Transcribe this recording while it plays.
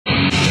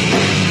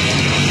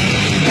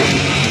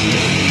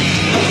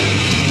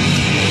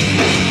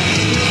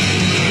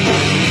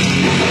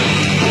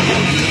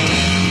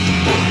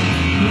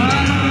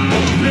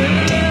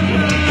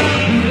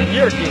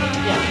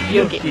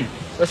Jyrki.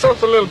 That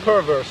sounds a little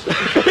perverse.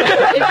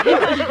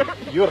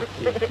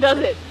 Jyrki. Does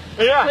it?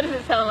 Yeah. What does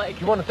it sound like?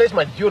 You want to taste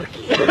my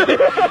jyrki?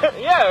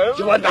 Yeah.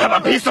 You want to have a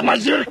piece of my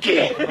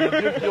jyrki?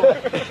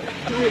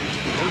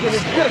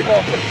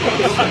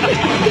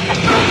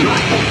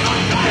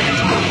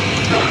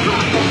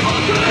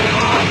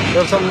 We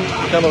have some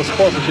kind of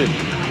sponsorship.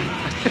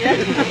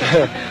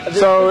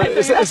 So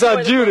it's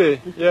that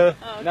duty. Yeah.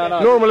 Oh, okay. No.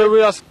 Normally we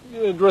just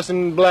dress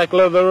in black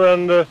leather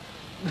and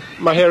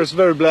my hair is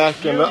very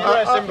black. And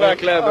dress in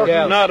black leather.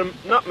 Yeah.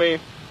 Not me.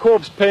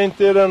 Corpse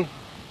painted and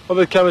all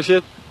that kind of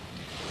shit.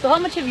 So how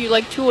much have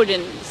you toured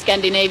in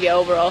Scandinavia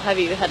overall? Have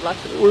you had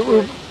lots of We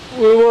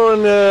were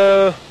in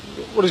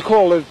what is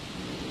called a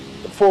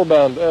four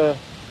band.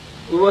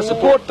 We were a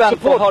support band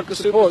for Hardcore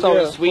Superstar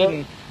yeah. in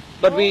Sweden.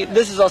 But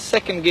this is our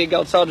second gig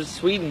outside of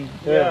Sweden.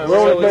 Yeah, we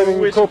only played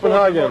in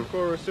Copenhagen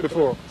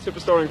before.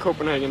 Superstar in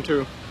Copenhagen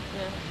too.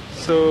 Yeah.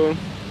 So,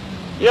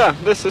 yeah,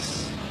 this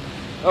is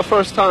our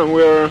first time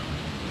we're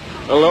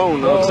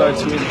alone outside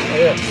Sweden.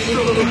 Yeah.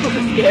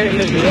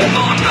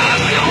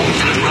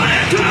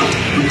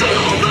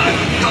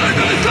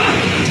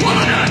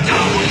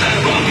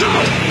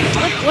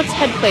 What's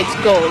Headplate's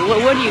goal?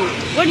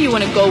 Where do you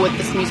want to go with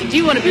this music? Do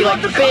you want to be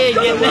big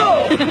and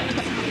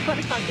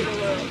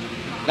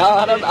No,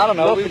 I don't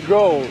know. Not the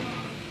goal.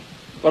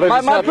 But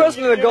My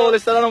personal goal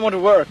is that I don't want to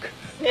work.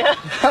 Yeah.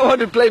 I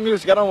want to play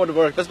music. I don't want to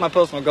work. That's my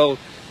personal goal.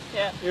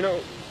 Yeah. You know,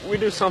 we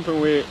do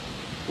something we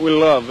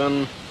love,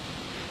 and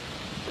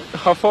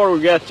how far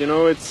we get, you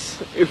know,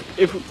 it's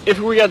if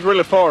we get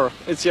really far,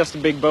 it's just a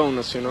big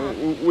bonus, you know.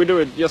 We do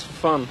it just for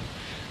fun,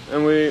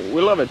 and we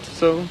love it.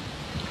 So.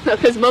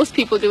 Because most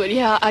people do it.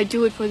 Yeah, I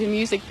do it for the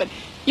music, but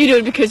you do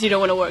it because you don't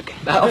want to work.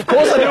 Of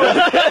course I do it.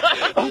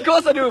 Of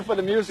course I do it for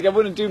the music. I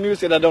wouldn't do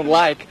music that I don't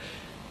like.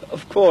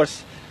 Of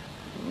course.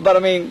 But I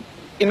mean,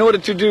 in order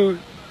to do...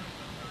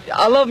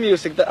 I love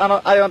music.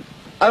 I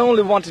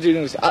only want to do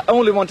music. I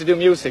only want to do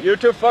music. You're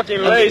too fucking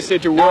lazy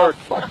to work.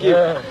 Fuck you.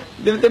 Yeah.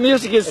 The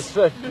music is...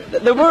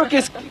 The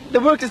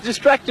work is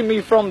distracting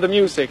me from the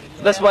music.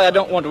 That's why I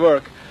don't want to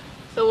work.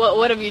 So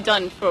what have you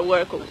done for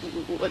work?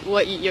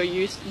 What your job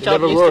used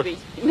to be?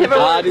 Never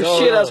worked. I do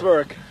shit as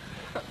work.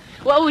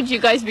 What would you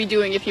guys be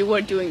doing if you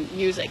weren't doing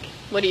music?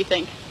 What do you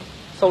think?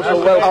 Social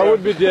welfare. I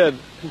would be dead.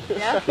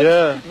 Yeah?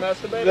 Yeah.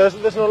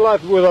 Masturbating? There's no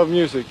life without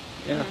music.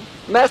 Yeah.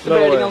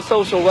 Masturbating on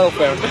social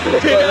welfare.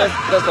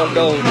 That's our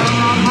goal.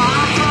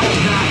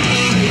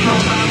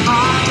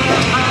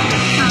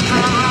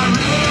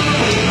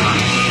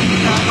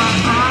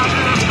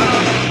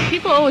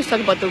 People always talk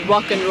about the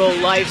rock and roll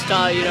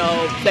lifestyle, you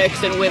know,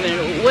 sex and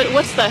women.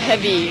 What's the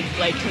heavy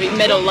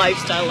metal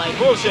lifestyle like?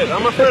 Bullshit,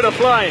 I'm afraid of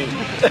flying.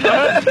 I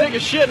had to take a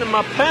shit in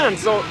my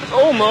pants,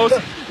 almost,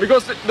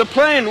 because the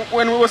plane,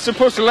 when we were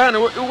supposed to land,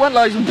 it went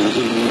like...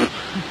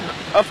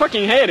 I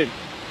fucking hate it.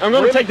 I'm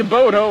gonna take the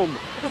boat home.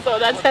 So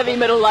that's heavy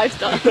metal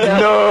lifestyle.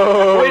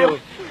 No!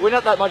 We're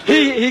not that much.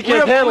 He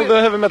can't handle the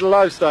heavy metal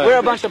lifestyle. We're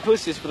a bunch of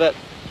pussies for that.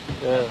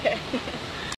 Yeah. Okay.